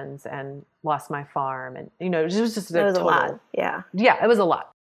friends, and lost my farm. And, it was just a lot. Yeah. Yeah, it was a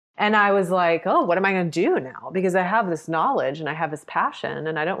lot. And I was like, oh, what am I going to do now? Because I have this knowledge and I have this passion,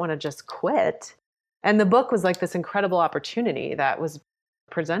 and I don't want to just quit. And the book was like this incredible opportunity that was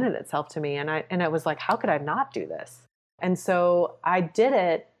presented itself to me. And I was like, how could I not do this? And so I did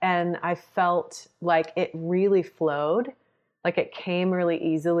it, and I felt like it really flowed. Like, it came really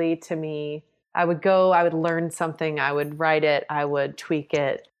easily to me. I would learn something, I would write it, I would tweak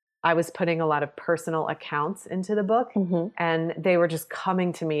it. I was putting a lot of personal accounts into the book, and they were just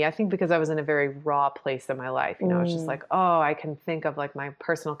coming to me. I think because I was in a very raw place in my life. It's just like, oh, I can think of like my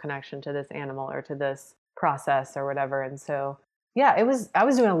personal connection to this animal or to this process or whatever. And so, yeah, I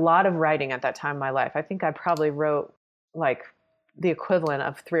was doing a lot of writing at that time in my life. I think I probably wrote like the equivalent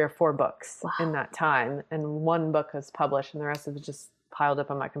of 3 or 4 books in that time. And 1 book was published, and the rest of it just piled up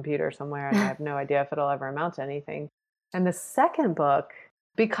on my computer somewhere. And I have no idea if it'll ever amount to anything. And the second book,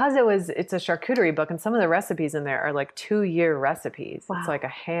 because it's a charcuterie book, and some of the recipes in there are like 2-year recipes. Wow. It's like a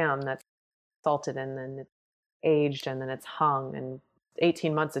ham that's salted and then it's aged and then it's hung, and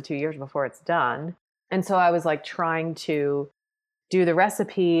 18 months to 2 years before it's done. And so I was like trying to do the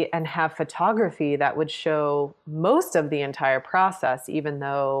recipe and have photography that would show most of the entire process,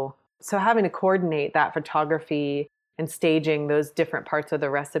 so having to coordinate that photography and staging those different parts of the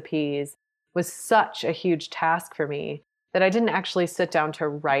recipes was such a huge task for me that I didn't actually sit down to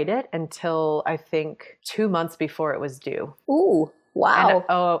write it until I think 2 months before it was due. Ooh, wow. And,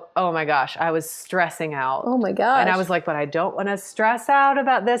 oh my gosh, I was stressing out. Oh my gosh. And I was like, but I don't want to stress out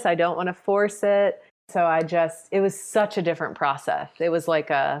about this. I don't want to force it. So it was such a different process. It was like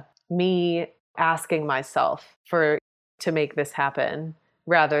me asking myself to make this happen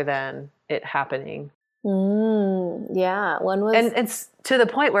rather than it happening. Yeah. One was, and it's to the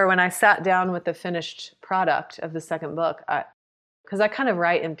point where when I sat down with the finished product of the second book, because I kind of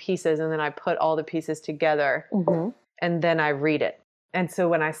write in pieces and then I put all the pieces together and then I read it. And so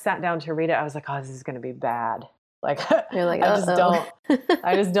when I sat down to read it, I was like, oh, this is going to be bad. Like, you're like,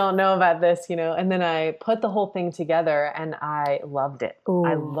 I just don't know about this, And then I put the whole thing together, and I loved it. Ooh.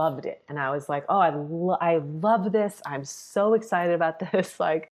 I loved it. And I was like, oh, I love this. I'm so excited about this.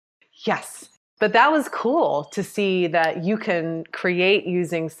 Like, yes. But that was cool to see that you can create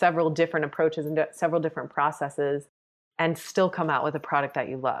using several different approaches and several different processes and still come out with a product that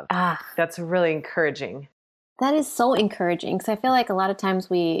you love. That's really encouraging. That is so encouraging, because I feel like a lot of times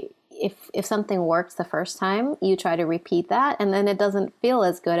if something works the first time, you try to repeat that, and then it doesn't feel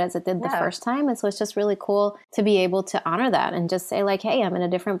as good as it did the first time. And so it's just really cool to be able to honor that and just say like, hey, I'm in a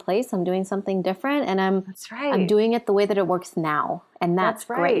different place. I'm doing something different, and I'm doing it the way that it works now. And that's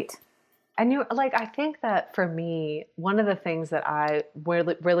great. And I think that for me, one of the things that I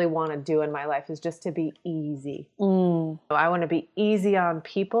really, really want to do in my life is just to be easy. I want to be easy on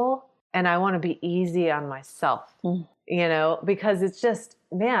people, and I want to be easy on myself, because it's just,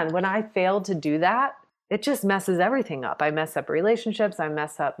 man, when I fail to do that, it just messes everything up. I mess up relationships. I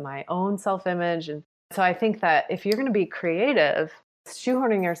mess up my own self-image. And so I think that if you're going to be creative,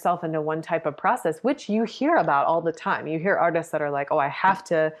 shoehorning yourself into one type of process, which you hear about all the time. You hear artists that are like, oh, I have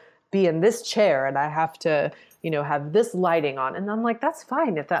to be in this chair and I have to, have this lighting on. And I'm like, that's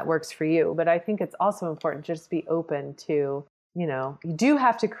fine if that works for you. But I think it's also important to just be open to, you do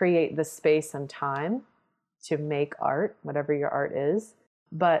have to create the space and time to make art, whatever your art is.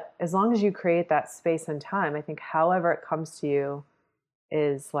 But as long as you create that space and time, I think however it comes to you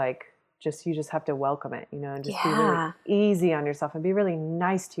is like, you just have to welcome it, and just be really easy on yourself and be really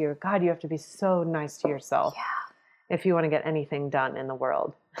nice to you have to be so nice to yourself if you want to get anything done in the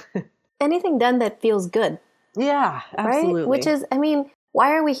world. Anything done that feels good. Yeah, absolutely. Right? Which is,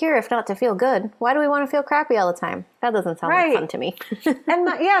 why are we here if not to feel good? Why do we want to feel crappy all the time? That doesn't sound like fun to me. And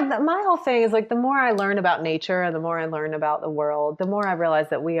my whole thing is like, the more I learn about nature and the more I learn about the world, the more I realize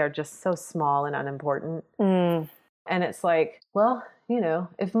that we are just so small and unimportant. And it's like, well,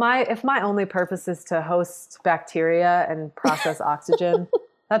 if my only purpose is to host bacteria and process oxygen,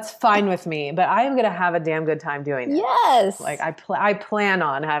 that's fine with me. But I am going to have a damn good time doing it. Yes. Like I plan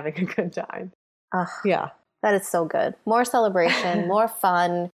on having a good time. Yeah. That is so good. More celebration, more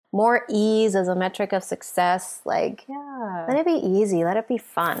fun, more ease as a metric of success. Like, let it be easy. Let it be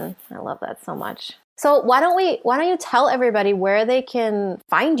fun. I love that so much. So why don't you tell everybody where they can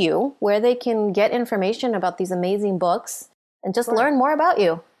find you, where they can get information about these amazing books and just learn more about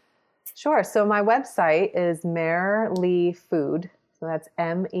you? Sure. So my website is merleigh.food. So that's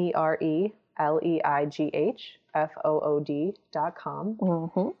MERELEIGHFOOD.com.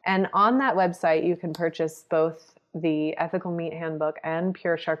 Mm-hmm. And on that website, you can purchase both the Ethical Meat Handbook and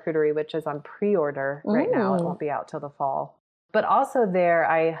Pure Charcuterie, which is on pre-order right now. It won't be out till the fall. But also there,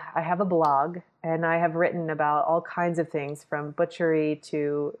 I have a blog, and I have written about all kinds of things, from butchery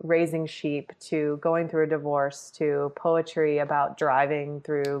to raising sheep to going through a divorce to poetry about driving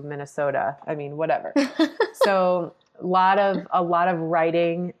through Minnesota. Whatever. So a lot of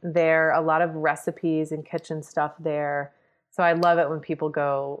writing there, a lot of recipes and kitchen stuff there. So I love it when people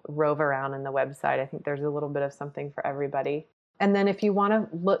go rove around in the website. I think there's a little bit of something for everybody. And then if you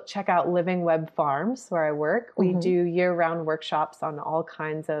want to check out Living Web Farms, where I work, we do year-round workshops on all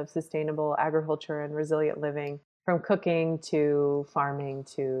kinds of sustainable agriculture and resilient living, from cooking to farming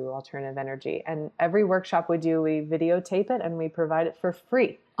to alternative energy. And every workshop we do, we videotape it and we provide it for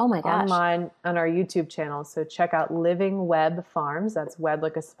free. Oh my gosh. Online on our YouTube channel. So check out Living Web Farms. That's web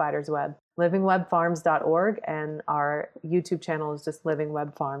like a spider's web. livingwebfarms.org. And our YouTube channel is just Living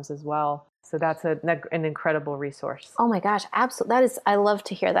Web Farms as well. So that's an incredible resource. Oh my gosh, absolutely. I love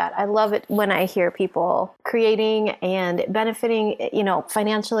to hear that. I love it when I hear people creating and benefiting,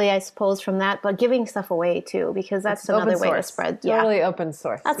 financially, I suppose, from that, but giving stuff away too, because that's another way to spread. Totally open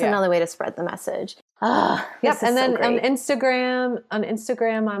source. That's another way to spread the message. Yep. And then on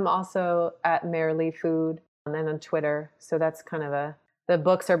Instagram, I'm also at merleigh.food, and then on Twitter. So that's kind of the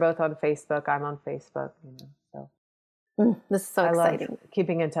books are both on Facebook. I'm on Facebook, so. This is so exciting. Love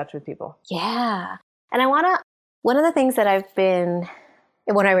keeping in touch with people. Yeah. And one of the things that when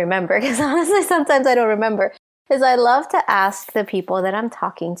I remember, because honestly, sometimes I don't remember, is I love to ask the people that I'm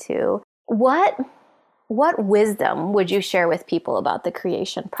talking to, what wisdom would you share with people about the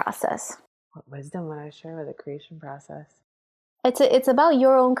creation process? What wisdom would I share with the creation process? It's about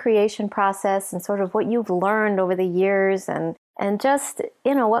your own creation process and sort of what you've learned over the years and just,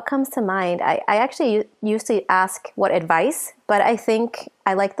 what comes to mind. I actually used to ask what advice, but I think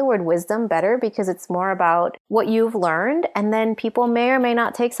I like the word wisdom better because it's more about what you've learned, and then people may or may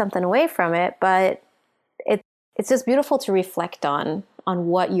not take something away from it, but it's just beautiful to reflect on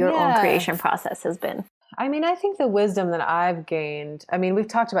what your own creation process has been. I think the wisdom that I've gained, we've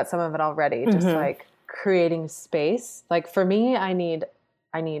talked about some of it already, just like creating space. Like for me, I need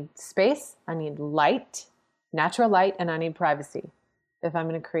space, I need light, natural light, and I need privacy if I'm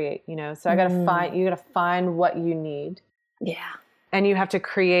going to create, so you got to find what you need. Yeah. And you have to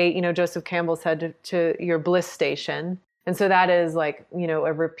create, Joseph Campbell said to your bliss station. And so that is like,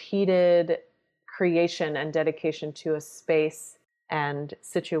 a repeated creation and dedication to a space and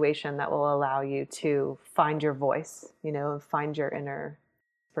situation that will allow you to find your voice, and find your inner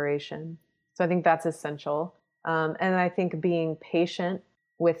inspiration. So I think that's essential. And I think being patient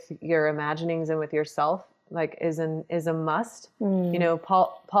with your imaginings and with yourself is a must.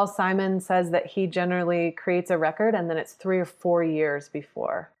 Paul Simon says that he generally creates a record and then it's 3 or 4 years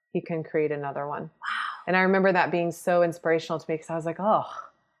before he can create another one. Wow. And I remember that being so inspirational to me because I was like, oh,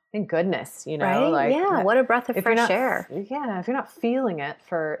 thank goodness, Right? What a breath of fresh air. Yeah. If you're not feeling it,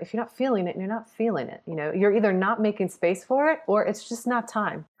 you're not feeling it. You're either not making space for it or it's just not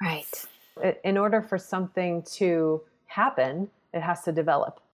time. Right. In order for something to happen, it has to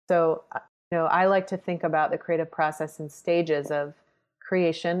develop. So, I like to think about the creative process in stages of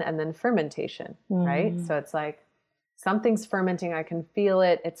creation and then fermentation, right? So it's like something's fermenting. I can feel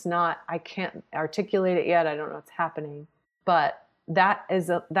it. It's not, I can't articulate it yet. I don't know what's happening, but that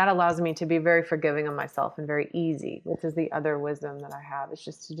allows me to be very forgiving of myself and very easy, which is the other wisdom that I have. It's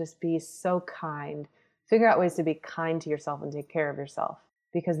just to be so kind, figure out ways to be kind to yourself and take care of yourself,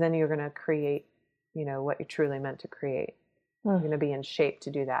 because then you're going to create, what you're truly meant to create. You're going to be in shape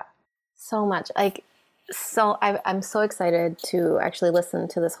to do that. So much. I'm so excited to actually listen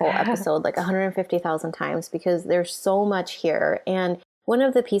to this whole episode 150,000 times, because there's so much here. And one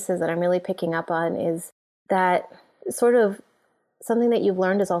of the pieces that I'm really picking up on is that sort of something that you've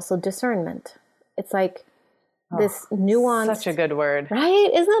learned is also discernment. It's like this nuance. Such a good word. Right?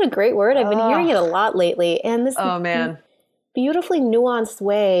 Isn't that a great word? I've been hearing it a lot lately. And this beautifully nuanced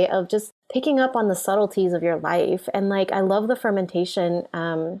way of just picking up on the subtleties of your life. And I love the fermentation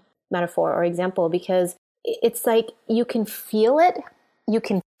metaphor or example, because it's like you can feel it,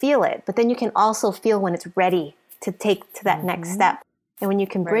 but then you can also feel when it's ready to take to that next step. And when you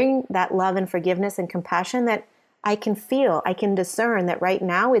can bring that love and forgiveness and compassion that I can feel, I can discern that right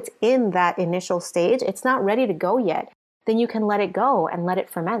now it's in that initial stage, it's not ready to go yet, then you can let it go and let it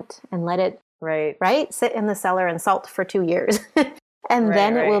ferment and let it sit in the cellar and salt for 2 years. And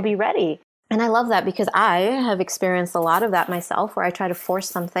then it will be ready. And I love that, because I have experienced a lot of that myself, where I try to force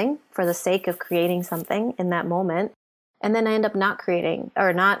something for the sake of creating something in that moment. And then I end up not creating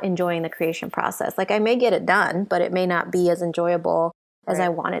or not enjoying the creation process. I may get it done, but it may not be as enjoyable as I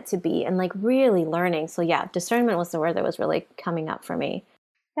want it to be. And really learning. So yeah, discernment was the word that was really coming up for me.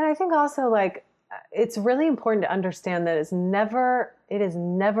 And I think also it's really important to understand that it is never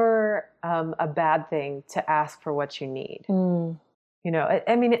a bad thing to ask for what you need.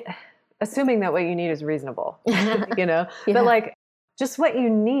 Assuming that what you need is reasonable, but just what you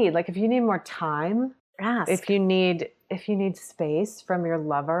need, if you need more time, ask. If you need space from your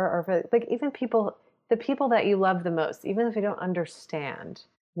lover, or even the people that you love the most, even if you don't understand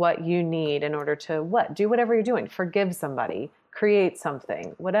what you need in order to do whatever you're doing, forgive somebody, create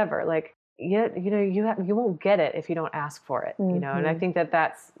something, whatever, you won't get it if you don't ask for it, and I think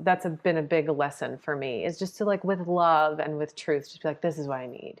that's been a big lesson for me, is just to with love and with truth, just be this is what I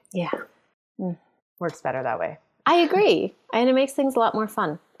need. Yeah. Works better that way. I agree. And it makes things a lot more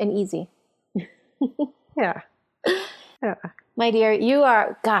fun and easy. Yeah. My dear, you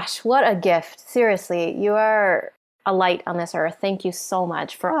are, what a gift. Seriously, you are a light on this earth. Thank you so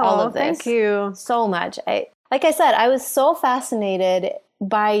much for all of this. Thank you. So much. Like I said, I was so fascinated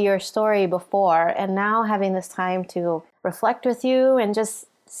by your story before, and now having this time to reflect with you and just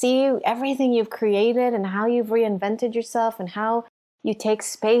see everything you've created and how you've reinvented yourself and how you take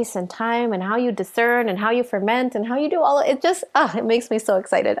space and time and how you discern and how you ferment and how you do all of it. Just, it makes me so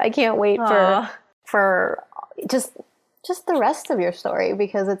excited. I can't wait for just the rest of your story,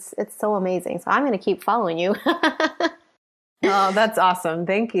 because it's so amazing. So I'm going to keep following you. Oh, that's awesome.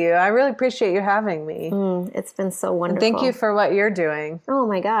 Thank you. I really appreciate you having me. It's been so wonderful. And thank you for what you're doing. Oh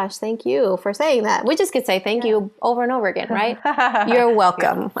my gosh. Thank you for saying that. We just could say thank you over and over again, right? You're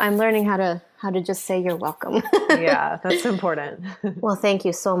welcome. Yeah. I'm learning how to just say you're welcome. Yeah, that's important. Well, thank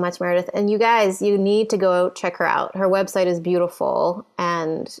you so much, Meredith. And you guys, you need to go check her out. Her website is beautiful,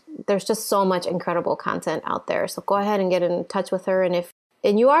 and there's just so much incredible content out there. So go ahead and get in touch with her.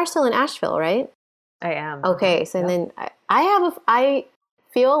 And you are still in Asheville, right? I am. Okay. So then I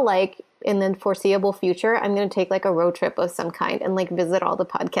feel like in the foreseeable future, I'm going to take a road trip of some kind and visit all the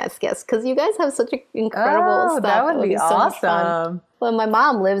podcast guests, because you guys have such incredible stuff. That would be awesome. So much fun. Well, my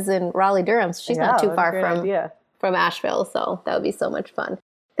mom lives in Raleigh-Durham, so she's not too far from Asheville. So that would be so much fun.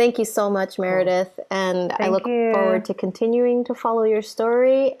 Thank you so much, Meredith. And I look forward to continuing to follow your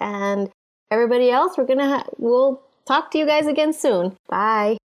story. And everybody else, we'll talk to you guys again soon.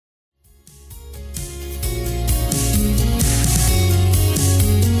 Bye.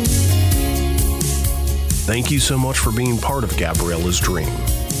 Thank you so much for being part of Gabriella's Dream.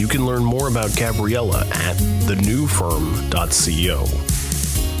 You can learn more about Gabriella at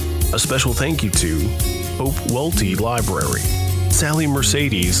thenewfirm.co. A special thank you to Hope Welty Library, Sally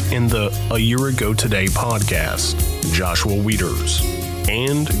Mercedes in the A Year Ago Today podcast, Joshua Wieters,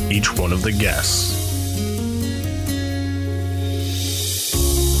 and each one of the guests.